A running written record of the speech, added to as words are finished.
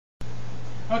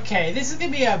Okay, this is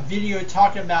going to be a video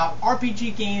talking about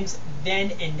RPG games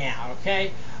then and now,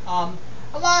 okay?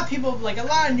 A lot of people, like a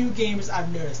lot of new gamers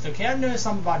I've noticed, okay? I've noticed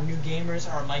something about new gamers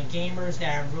or like gamers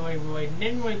that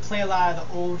didn't really play a lot of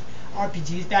the old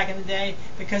RPGs back in the day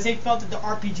because they felt that the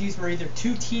RPGs were either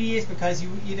too tedious because you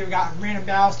either got random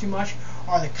battles too much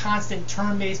or the constant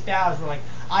turn-based battles were like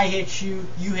I hit you,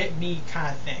 you hit me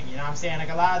kind of thing, you know what I'm saying? Like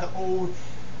a lot of the old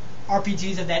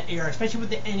RPGs of that era, especially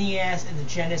with the NES and the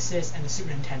Genesis and the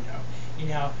Super Nintendo, you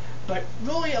know. But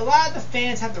really, a lot of the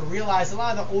fans have to realize, a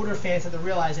lot of the older fans have to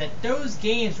realize that those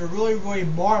games were really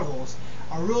marvels,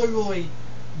 are really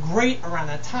great around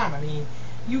that time. I mean,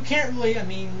 you can't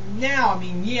really, now,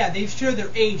 yeah, they've showed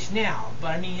their age now, but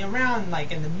I mean, around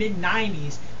like in the mid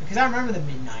 90s, because I remember the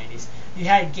mid 90s, you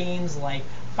had games like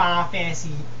Final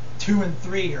Fantasy 2 and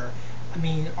 3, or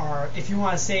if you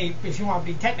want to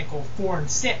be technical, 4 and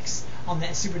 6 on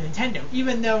that Super Nintendo.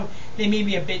 Even though they may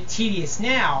be a bit tedious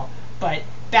now, but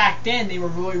back then they were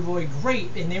really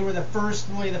great, and they were the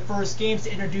first games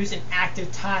to introduce an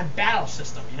active time battle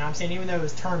system. You know what I'm saying? Even though it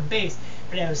was turn-based,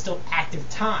 but it was still active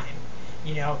time.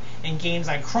 You know, and games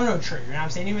like Chrono Trigger. You know what I'm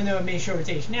saying? Even though it may show its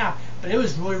age now, but it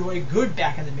was really good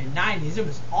back in the mid 90s. It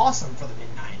was awesome for the mid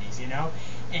 90s. You know,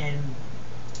 and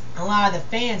a lot of the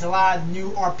fans, a lot of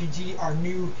new RPG or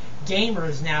new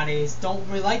gamers nowadays don't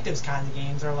really like those kinds of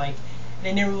games, or like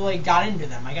they never really got into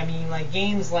them. Like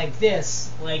games like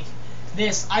this,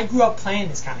 I grew up playing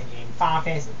this kind of game, Final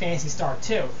Fantasy Star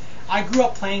 2. I grew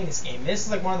up playing this game. This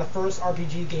is like one of the first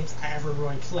RPG games I ever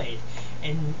really played.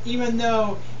 And even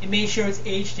though it may show its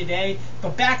age today,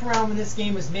 but back around when this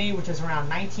game was made, which was around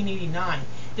 1989,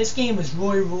 this game was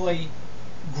really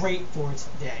great for its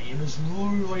day. It was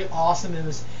really awesome. It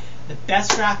was the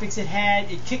best graphics it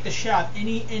had. It kicked the shit out of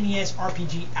any NES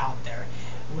RPG out there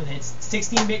with its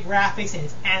 16-bit graphics and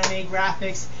its anime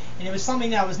graphics, and it was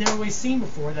something that was never really seen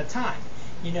before at that time.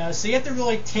 You know, so you have to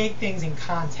really take things in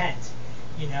content.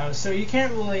 You know, so you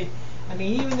can't really,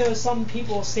 even though some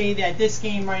people say that this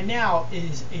game right now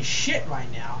is shit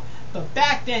right now, but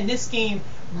back then this game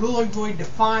really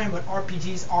defined what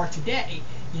RPGs are today.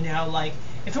 You know, like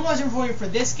if it wasn't really for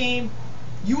this game,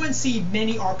 you wouldn't see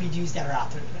many RPGs that are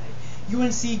out there today. You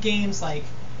wouldn't see games like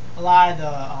a lot of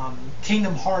the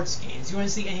Kingdom Hearts games. You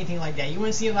wouldn't see anything like that. You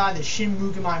wouldn't see a lot of the Shin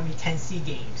Megami Tensei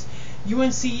games. You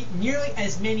wouldn't see nearly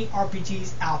as many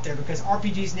RPGs out there because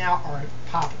RPGs now are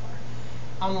popular.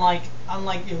 Unlike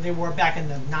they were back in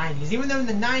the 90s. Even though in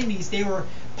the 90s they were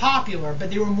popular, but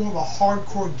they were more of a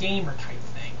hardcore gamer type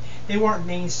thing. They weren't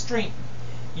mainstream.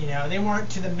 You know, they weren't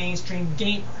to the mainstream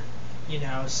gamer. You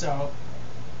know, so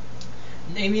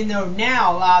even though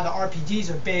now a lot of the RPGs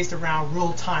are based around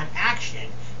real-time action,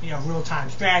 you know, real-time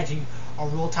strategy or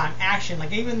real-time action,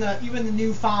 like even the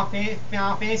new Final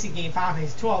Fantasy game, Final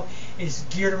Fantasy 12, is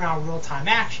geared around real-time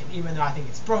action, even though I think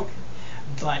it's broken.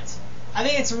 But I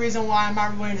think it's the reason why I'm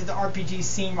not really into the RPG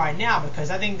scene right now, because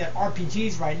I think that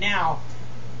RPGs right now,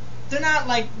 they're not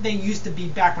like they used to be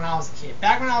back when I was a kid.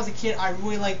 Back when I was a kid, I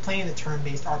really liked playing the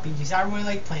turn-based RPGs. I really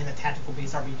liked playing the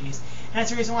tactical-based RPGs. And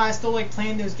that's the reason why I still like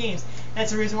playing those games.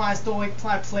 That's the reason why I still like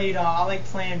I like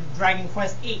playing Dragon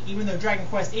Quest VIII. Even though Dragon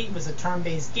Quest VIII was a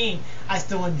turn-based game, I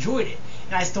still enjoyed it.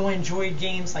 And I still enjoyed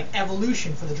games like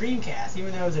Evolution for the Dreamcast,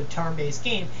 even though it was a turn-based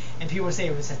game. And people would say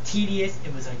it was tedious,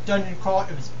 it was a dungeon crawl,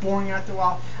 it was boring after a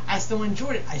while. I still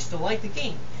enjoyed it. I still liked the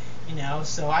game. You know,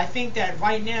 so I think that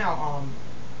right now,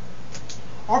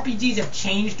 RPGs have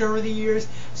changed over the years,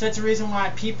 so that's the reason why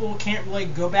people can't really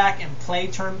go back and play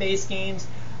turn-based games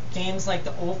like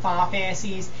the old Final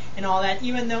Fantasies and all that,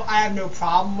 even though I have no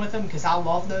problem with them because I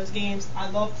love those games. I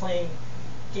love playing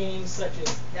games such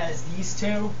as these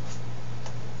two,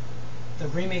 the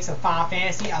remakes of Final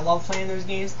Fantasy. I love playing those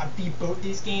games. I beat both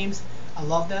these games. I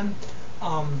love them.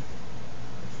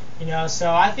 You know,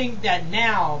 so I think that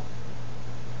now,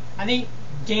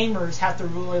 gamers have to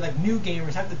really, like new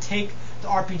gamers, have to take the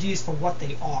RPGs for what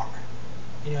they are.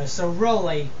 You know, so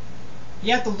really,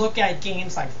 you have to look at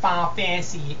games like Final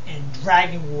Fantasy and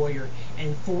Dragon Warrior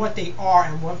and for what they are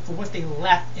and for what they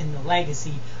left in the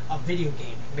legacy of video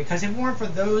gaming. Because if it weren't for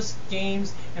those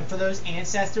games and for those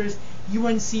ancestors, you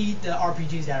wouldn't see the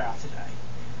RPGs that are out today.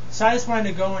 So I just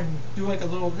wanted to go and do like a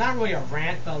little, not really a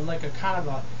rant, but like a kind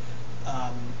of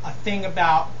a thing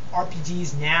about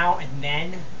RPGs now and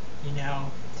then, you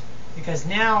know. Because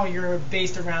now you're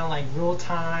based around like real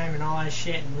time and all that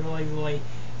shit and really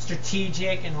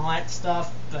strategic and all that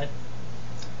stuff, but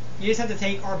you just have to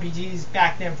take RPGs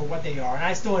back then for what they are, and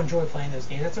I still enjoy playing those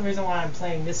games. That's the reason why I'm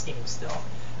playing this game still.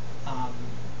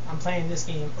 I'm playing this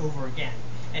game over again,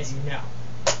 as you know.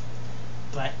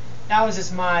 But that was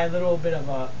just my little bit of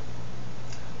a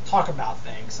talk about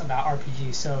things about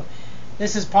RPGs. So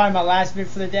this is probably my last bit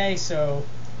for the day. So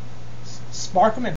spark them and